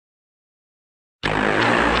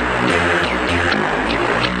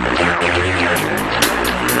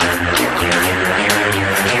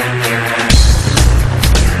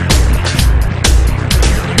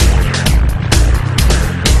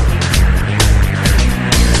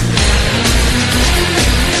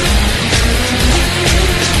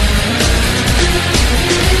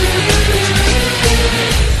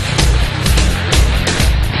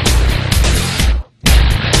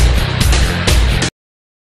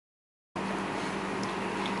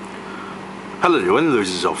Hello everyone, this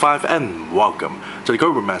is 05 and welcome to the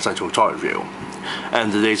RAM Cycle toy review.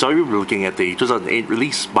 And today's toy review, we're looking at the 2008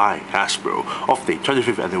 release by Hasbro of the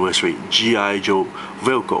 25th Anniversary G.I. Joe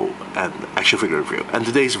vehicle and action figure review. And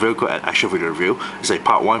today's vehicle and action figure review is a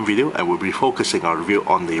part 1 video, and we'll be focusing our review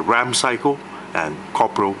on the RAM Cycle and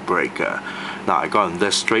Corporal Breaker. Now, I got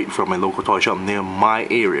this straight from a local toy shop near my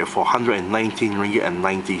area for 119 ringgit and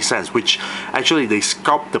 90 cents, which actually they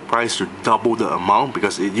scalped the price to double the amount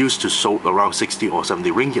because it used to sold around 60 or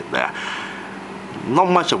 70 ringgit there.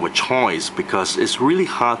 Not much of a choice because it's really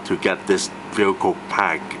hard to get this vehicle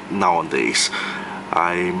pack nowadays.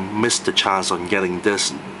 I missed the chance on getting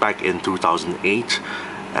this back in 2008,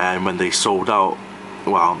 and when they sold out,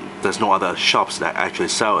 well, there's no other shops that actually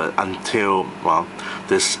sell it until, well,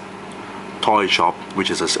 this toy shop, which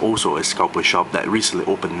is also a scalper shop that recently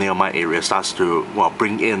opened near my area, starts to, well,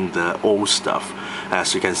 bring in the old stuff.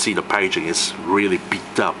 As you can see, the packaging is really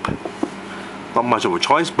beat up. Not much of a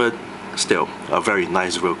choice, but still a very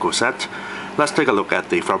nice vehicle set. Let's take a look at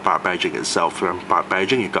the front part packaging itself. Front part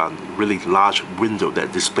packaging, you got a really large window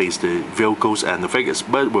that displays the vehicles and the figures,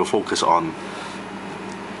 but we'll focus on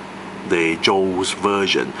the Joe's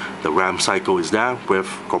version. The RAM Cycle is there with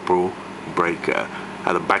Corporal Breaker.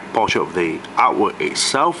 At the back portion of the artwork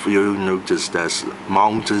itself, you'll notice there's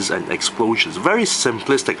mountains and explosions. Very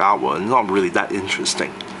simplistic artwork, not really that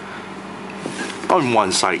interesting. On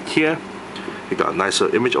one side here, you got a nicer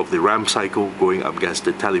image of the RAM Cycle going up against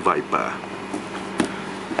the Televiper.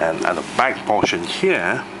 And at the back portion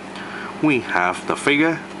here, we have the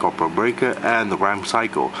figure, Corporal Breaker, and the RAM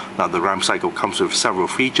Cycle. Now, the RAM Cycle comes with several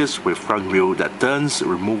features, with front wheel that turns,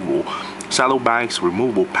 removable saddlebags,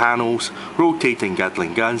 removable panels, rotating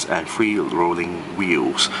Gatling guns, and free rolling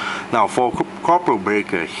wheels. Now, for Corporal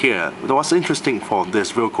Breaker here, what's interesting for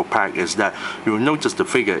this vehicle pack is that you'll notice the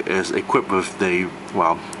figure is equipped with the,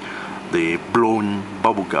 well, the blown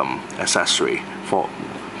bubblegum accessory for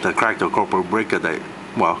the character Corporal Breaker that,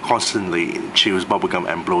 well, constantly chews bubblegum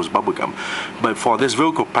and blows bubblegum. But for this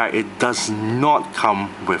vehicle pack, it does not come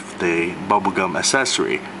with the bubblegum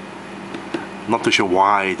accessory. Not too sure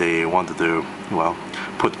why they wanted to, well,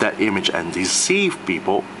 put that image and deceive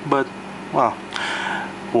people, but, well,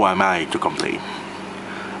 who am I to complain?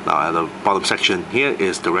 Now, at the bottom section here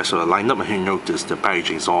is the rest of the lineup, and you notice the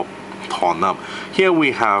packaging is all torn up. Here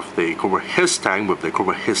we have the Cobra His Tank with the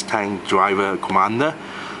Cobra His Tank driver commander.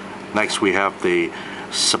 Next we have the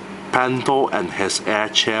Serpentor and his air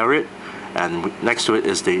chariot, and next to it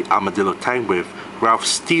is the Armadillo tank with Ralph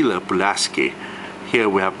Steeler Pulaski. Here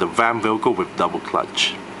we have the van vehicle with double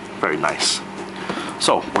clutch. Very nice.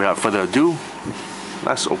 So without further ado,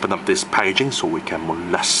 let's open up this packaging so we can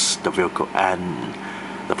molest the vehicle and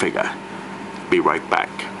the figure. Be right back.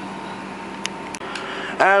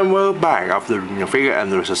 And we're back after the figure and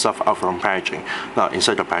the rest of stuff out from packaging. Now,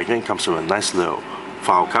 inside the packaging comes with a nice little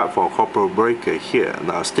file card for Corporal Breaker here.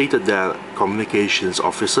 Now, stated that communications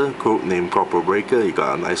officer, code name Corporal Breaker. You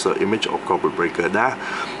got a nice little image of Corporal Breaker there.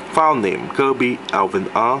 File name Kirby Alvin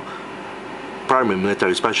R. Primary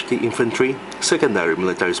military specialty infantry, secondary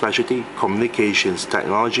military specialty communications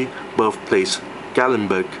technology, birthplace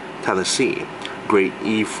Gallenburg, Tennessee, grade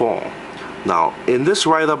E4. Now, in this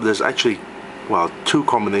write-up, there's actually, well, two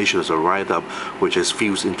combinations of write-up which is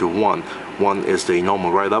fused into one. One is the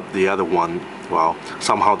normal write-up, the other one, well,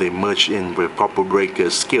 somehow they merged in with Corporal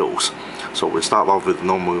Breaker's skills. So we start off with the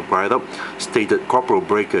normal write-up. Stated Corporal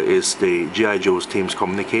Breaker is the G.I. Joe's team's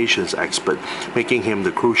communications expert, making him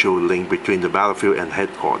the crucial link between the battlefield and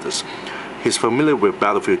headquarters. He's familiar with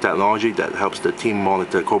battlefield technology that helps the team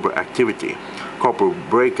monitor Cobra activity. Corporal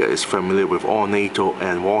Breaker is familiar with all NATO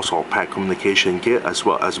and Warsaw Pact communication gear, as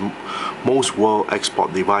well as most world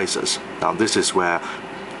export devices. Now, this is where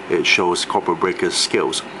it shows Corporal Breaker's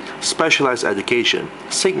skills. Specialized education,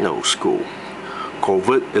 Signal School,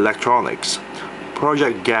 Covert Electronics,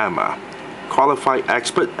 Project Gamma, Qualified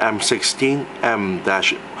Expert M16,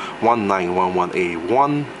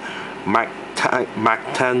 M-1911A1,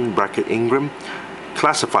 Mac-10 bracket Ingram,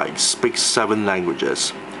 Classified, speaks 7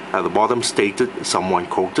 languages. At the bottom stated, someone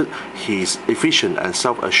quoted, he's efficient and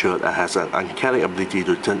self-assured and has an uncanny ability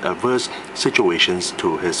to turn adverse situations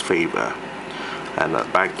to his favor. And the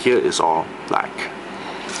back here is all black.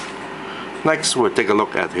 Next, we'll take a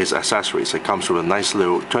look at his accessories. It comes with a nice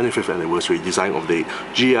little 25th anniversary design of the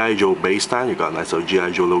G.I. Joe base stand. You got a nice little G.I.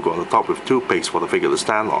 Joe logo on the top with 2 pegs for the figure to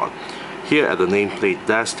stand on. Here at the nameplate,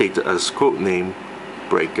 that's stated as code name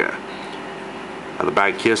Breaker. At the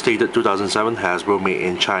back here stated 2007 Hasbro made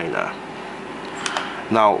in China.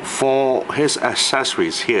 Now for his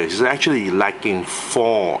accessories here, he's actually lacking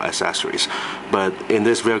 4 accessories, but in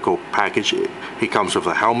this vehicle package he comes with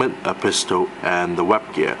a helmet, a pistol, and the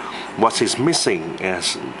web gear. What he's missing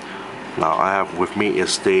is, now I have with me,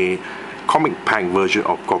 is the comic pack version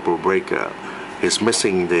of Corporal Breaker. He's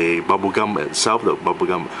missing the bubblegum itself, the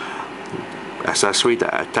bubblegum accessory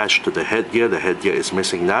that attached to the headgear. The headgear is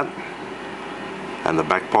missing that, and the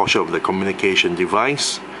back portion of the communication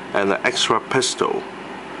device, and the extra pistol.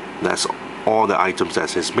 That's all the items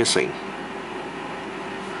that is missing,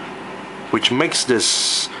 which makes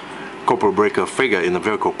this Corporal Breaker figure in the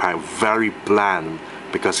vehicle pack very bland,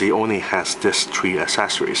 because he only has these 3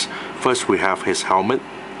 accessories. First, we have his helmet,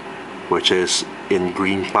 which is in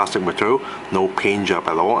green plastic material, no paint job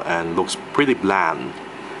at all, and looks pretty bland.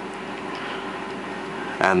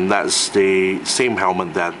 And that's the same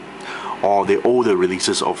helmet that all the older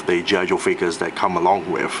releases of the G.I. Joe figures that come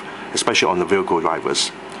along with, especially on the vehicle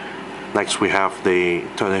drivers. Next, we have the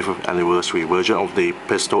 25th anniversary version of the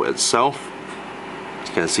pistol itself. As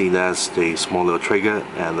you can see, there's the small little trigger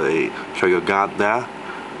and the trigger guard there.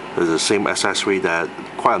 There's the same accessory that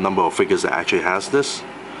quite a number of figures that actually has this.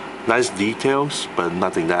 Nice details, but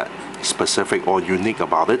nothing that specific or unique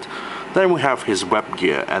about it. Then we have his web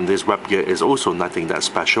gear, and this web gear is also nothing that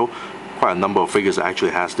special. Quite a number of figures that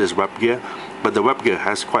actually has this web gear, but the web gear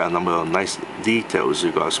has quite a number of nice details.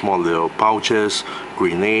 You got small little pouches,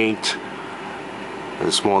 grenade,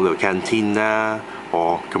 a small little canteen there,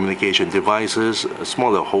 or communication devices, a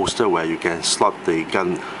small little holster where you can slot the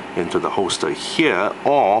gun into the holster here,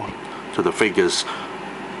 or to the figure's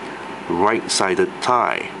right-sided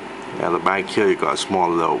tie. At the back here you got a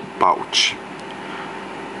small little pouch.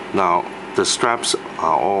 Now the straps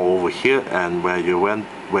are all over here, and where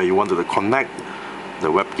you wanted to connect the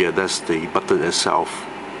web gear, that's the button itself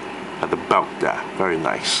at the belt there. Very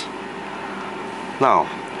nice. Now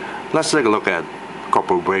let's take a look at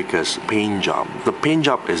Corporal Breaker's paint job. The paint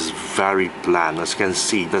job is very bland. As you can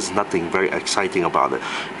see, there's nothing very exciting about it.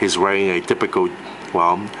 He's wearing a typical,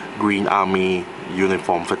 well, Green Army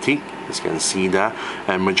uniform fatigue, as you can see there,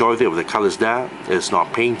 and majority of the colors there is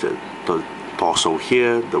not painted. The torso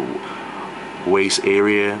here, the waist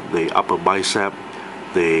area, the upper bicep,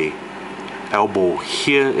 the elbow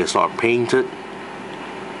here is not painted.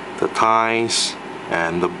 The thighs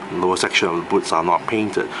and the lower section of the boots are not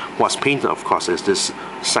painted. What's painted, of course, is this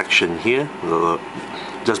section here,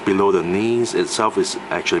 just below the knees itself is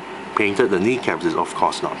actually painted. The kneecaps is of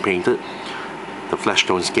course not painted. The flesh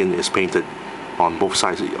tone skin is painted on both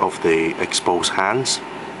sides of the exposed hands.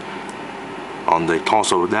 On the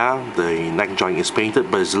torso there, the neck joint is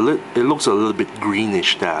painted, but it looks a little bit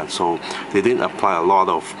greenish there, so they didn't apply a lot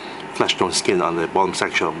of flesh tone skin on the bottom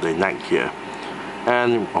section of the neck here.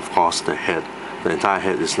 And of course the head. The entire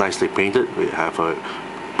head is nicely painted. We have a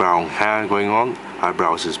brown hair going on.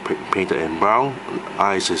 Eyebrows is painted in brown.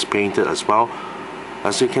 Eyes is painted as well.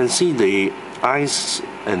 As you can see, the eyes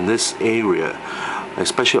in this area,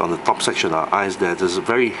 especially on the top section of eyes there, there's a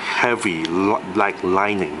very heavy black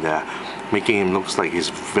lining there, making him look like he's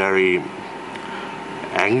very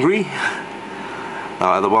angry.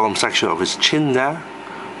 Now at the bottom section of his chin there,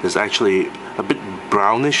 there's actually a bit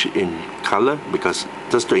brownish in color, because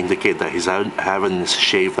just to indicate that he haven't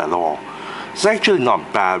shaved at all. It's actually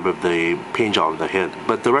not bad with the paint job of the head,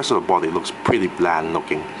 but the rest of the body looks pretty bland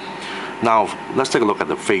looking. Now let's take a look at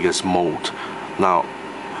the figure's mold. Now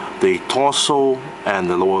the torso and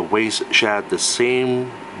the lower waist share the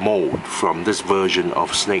same mold from this version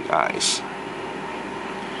of Snake Eyes.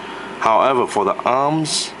 However, for the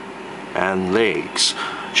arms and legs,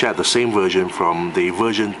 share the same version from the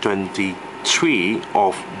version 23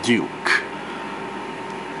 of Duke.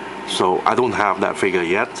 So I don't have that figure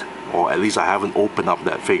yet, or at least I haven't opened up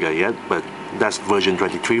that figure yet, but that's version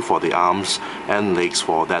 23 for the arms and legs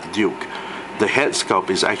for that Duke. The head sculpt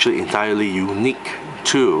is actually entirely unique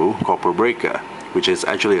to Corporal Breaker, which is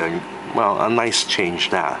actually a nice change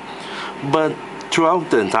there. But throughout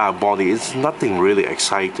the entire body, it's nothing really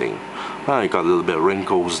exciting. You got a little bit of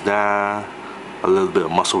wrinkles there, a little bit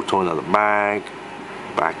of muscle tone at the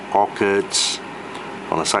back pockets.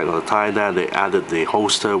 On the side of the tie there, they added the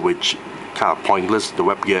holster, which kind of pointless. The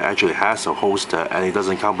web gear actually has a holster, and it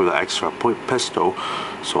doesn't come with an extra pistol,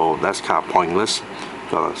 so that's kind of pointless.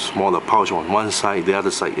 Got a smaller pouch on one side, the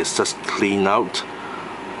other side is just clean out.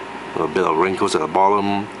 A bit of wrinkles at the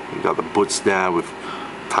bottom. You got the boots there with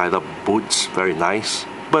tied up boots, very nice,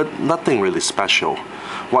 but nothing really special.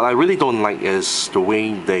 What I really don't like is the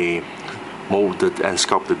way they molded and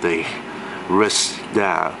sculpted the wrist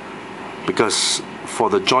there, because for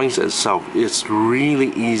the joints itself, it's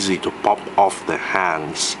really easy to pop off the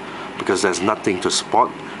hands. because there's nothing to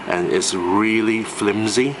support and it's really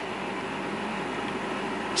flimsy.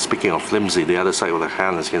 Speaking of flimsy, the other side of the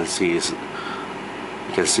hand, as you can see, is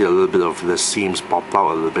you can see a little bit of the seams pop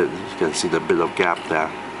out a little bit. You can see the bit of gap there.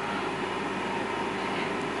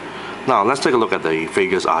 Now let's take a look at the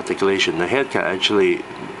figure's articulation. The head can actually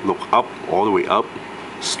look up, all the way up,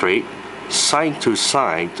 straight, side to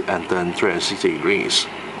side, and then 360 degrees.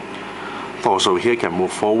 Torso here can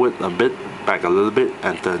move forward a bit, back a little bit,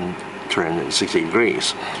 and then 360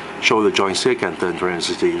 degrees. Shoulder joints here can turn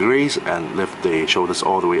 360 degrees and lift the shoulders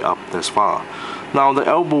all the way up this far. Now the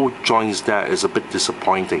elbow joints there is a bit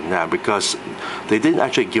disappointing there because they didn't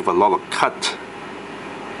actually give a lot of cut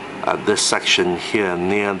at this section here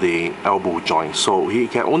near the elbow joint, so he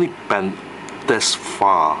can only bend this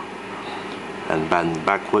far and bend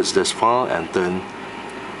backwards this far and then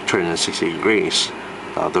 360 degrees.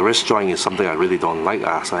 The wrist joint is something I really don't like,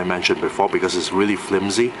 as I mentioned before, because it's really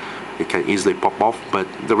flimsy. It can easily pop off, but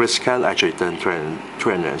the wrist can actually turn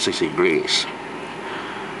 360 degrees.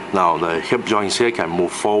 Now the hip joints here can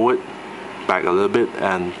move forward, back a little bit,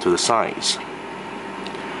 and to the sides.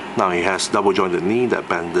 Now he has double jointed knee that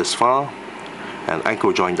bends this far, and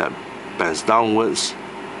ankle joint that bends downwards,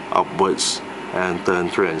 upwards, and turn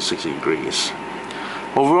 360 degrees.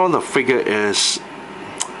 Overall, the figure is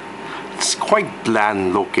quite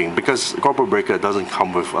bland looking because Corporal Breaker doesn't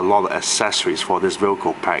come with a lot of accessories for this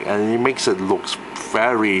Velcro pack, and it makes it look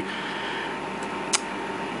very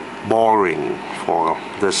boring for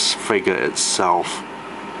this figure itself.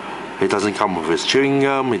 It doesn't come with his chewing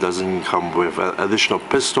gum, it doesn't come with an additional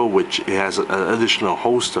pistol, which it has an additional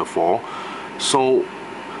holster for. So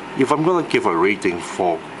if I'm going to give a rating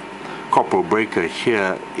for Corporal Breaker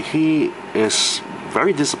here, he is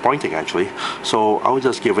very disappointing actually. So I would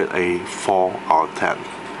just give it a 4 out of 10.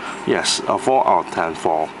 Yes, a 4 out of 10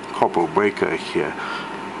 for Corporal Breaker here.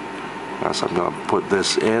 So I'm going to put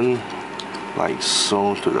this in like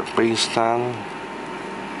so to the base stand,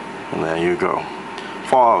 and there you go.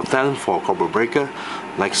 4 out of 10 for Corporal Breaker.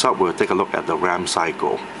 Next up, we'll take a look at the RAM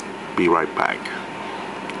Cycle. Be right back.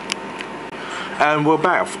 And we're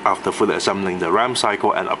back after fully assembling the RAM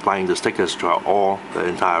Cycle and applying the stickers to the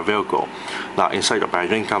entire vehicle. Now inside the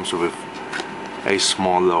packaging comes with a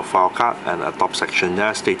small little file card and a top section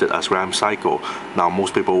there stated as RAM Cycle. Now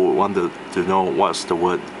most people would want to know what's the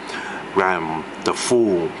word RAM, the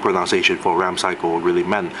full pronunciation for RAM Cycle really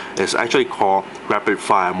meant. It's actually called Rapid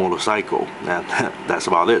Fire Motorcycle, and that's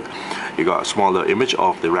about it. You got a smaller image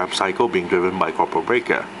of the RAM Cycle being driven by Corporal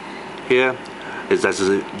Breaker. Here, its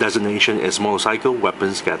designation is Motorcycle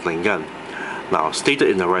Weapons Gatling Gun. Now, stated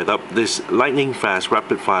in the write-up, these lightning-fast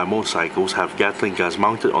rapid-fire motorcycles have Gatling guns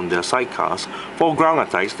mounted on their sidecars for ground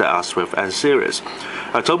attacks that are swift and serious.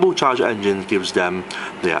 A turbocharged engine gives them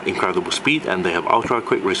their incredible speed, and they have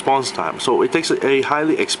ultra-quick response time. So it takes a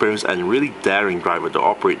highly experienced and really daring driver to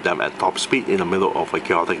operate them at top speed in the middle of a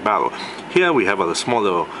chaotic battle. Here we have a small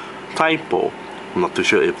little typo. I'm not too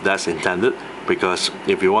sure if that's intended, because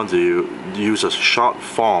if you want to use a short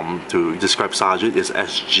form to describe Sergeant, it's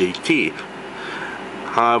SGT.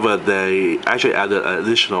 However, they actually added an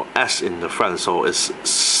additional S in the front, so it's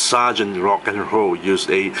Sergeant Rock and Roll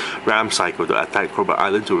used a RAM Cycle to attack Cobra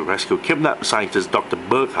Island to rescue kidnapped scientist Dr.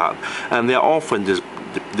 Burkhardt, and they are often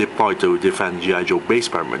deployed to defend G.I. Joe base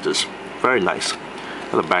perimeters. Very nice.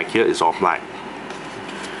 And the back here is all black.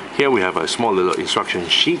 Here we have a small little instruction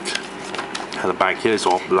sheet, and the back here is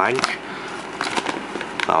all blank.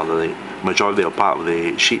 Now the majority of part of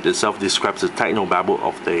the sheet itself describes the technobabble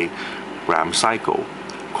of the RAM Cycle.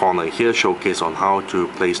 Corner here showcase on how to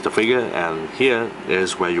place the figure, and here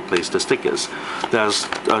is where you place the stickers. There's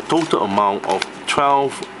a total amount of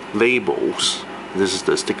 12 labels. This is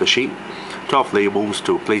the sticker sheet. 12 labels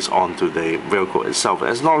to place onto the vehicle itself.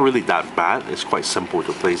 It's not really that bad. It's quite simple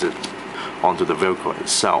to place it onto the vehicle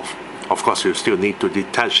itself. Of course, you still need to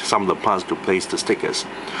detach some of the parts to place the stickers.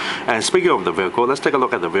 And speaking of the vehicle, let's take a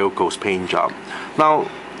look at the vehicle's paint job. Now,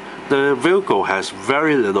 the vehicle has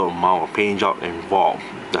very little amount of paint job involved.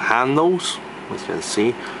 The handles, as you can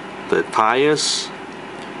see, the tires,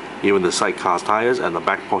 even the sidecar tires and the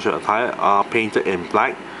back portion of the tire are painted in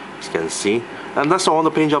black, as you can see. And that's all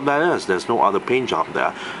the paint job there is. There's no other paint job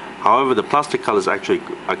there. However, the plastic colors actually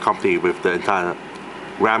accompany with the entire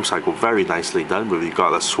RAM Cycle very nicely done. We've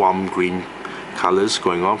got a swamp green colors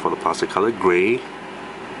going on for the plastic color, gray.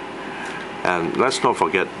 And let's not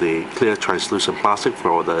forget the clear translucent plastic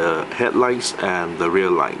for the headlights and the rear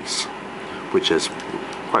lights, which is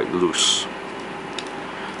quite loose.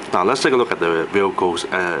 Now let's take a look at the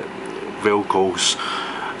vehicle's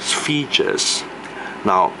features.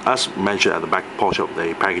 Now, as mentioned at the back portion of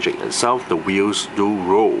the packaging itself, the wheels do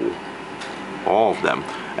roll. all of them,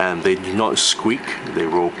 and they do not squeak. They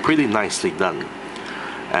roll pretty nicely done.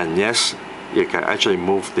 And yes, you can actually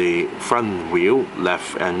move the front wheel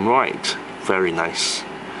left and right. Very nice.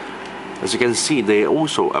 As you can see, they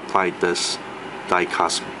also applied this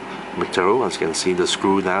die-cast material. As you can see, the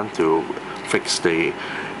screw down to fix the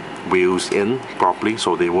wheels in properly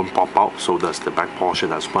so they won't pop out. So that's the back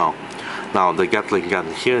portion as well. Now the Gatling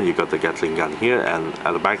gun here, you got the Gatling gun here, and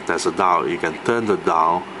at the back there's a dial. You can turn the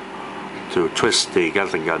dial to twist the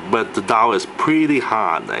Gatling gun, but the dial is pretty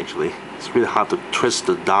hard actually. It's really hard to twist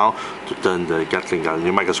the dial to turn the Gatling gun.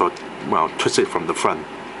 You might as well twist it from the front.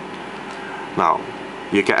 Now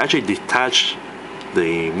you can actually detach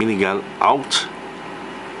the minigun out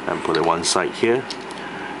and put it one side here,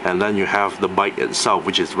 and then you have the bike itself,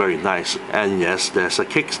 which is very nice. And yes, there's a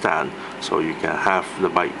kickstand, so you can have the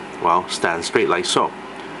bike stand straight like so.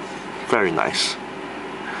 Very nice.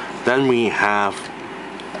 Then we have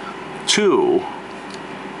two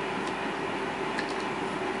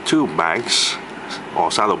bags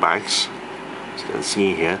or saddlebags, as you can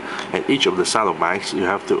see here, and each of the saddlebags you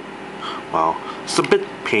have to, it's a bit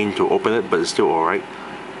pain to open it, but it's still alright.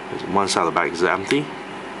 One saddlebag is empty,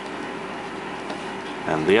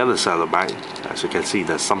 and the other saddlebag, as you can see,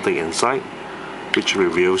 there's something inside which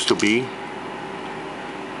reveals to be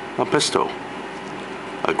a pistol,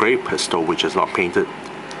 a grey pistol which is not painted.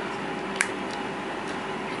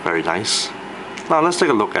 Very nice. Now let's take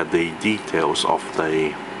a look at the details of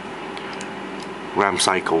the RAM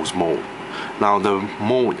Cycles mold. Now the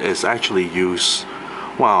mold is actually used,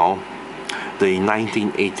 the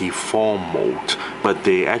 1984 mold, but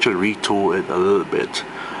they actually retool it a little bit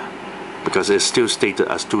because it's still stated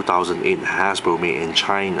as 2008 Hasbro made in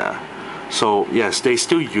China. So yes, they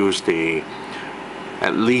still use the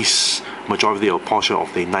at least majority or portion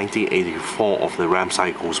of the 1984 of the RAM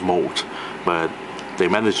Cycles mold, but they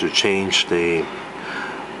managed to change the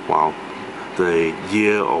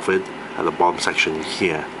year of it at the bottom section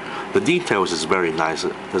here. The details is very nice.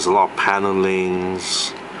 There's a lot of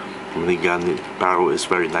panelings. The minigun barrel is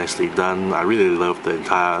very nicely done. I really love the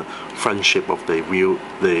entire front shape of the wheel,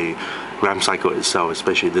 the RAM Cycle itself,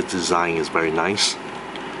 especially the design is very nice.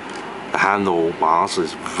 The handlebars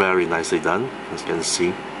is very nicely done, as you can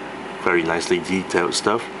see. Very nicely detailed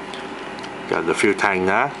stuff. Got the fuel tank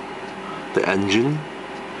there, the engine,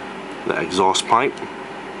 the exhaust pipe.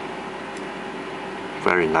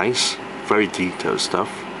 Very nice, very detailed stuff.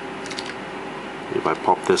 If I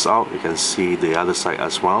pop this out, you can see the other side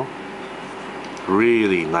as well.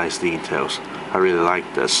 Really nice details. I really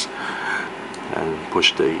like this. And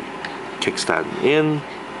push the kickstand in.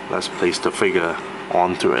 Let's place the figure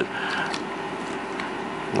onto it,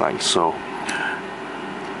 like so.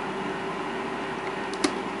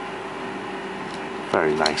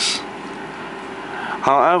 Very nice.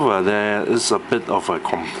 However, there is a bit of a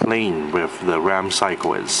complaint with the RAM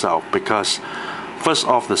Cycle itself, because first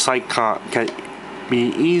off, the sidecar can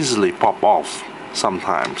be easily pop off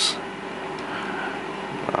sometimes.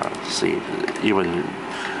 See, even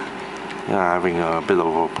having a bit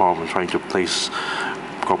of a problem trying to place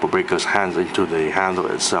copper breaker's hands into the handle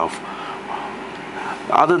itself.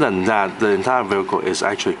 Other than that, the entire vehicle is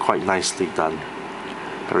actually quite nicely done.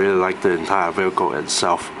 I really like the entire vehicle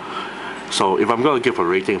itself. So if I'm going to give a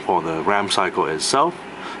rating for the RAM Cycle itself,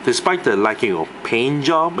 despite the lacking of paint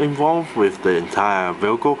job involved with the entire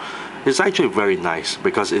vehicle, it's actually very nice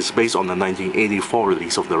because it's based on the 1984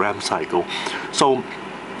 release of the RAM Cycle. So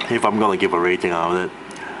if I'm going to give a rating out of it,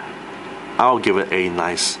 I'll give it a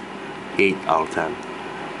nice 8 out of 10.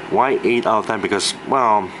 Why 8 out of 10? Because,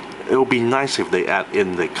 it would be nice if they add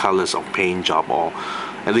in the colors of paint job, or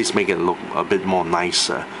at least make it look a bit more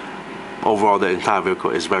nicer. Overall, the entire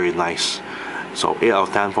vehicle is very nice. So 8 out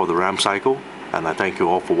of 10 for the RAM Cycle, and I thank you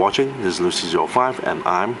all for watching. This is Lucy05, and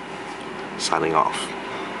I'm signing off.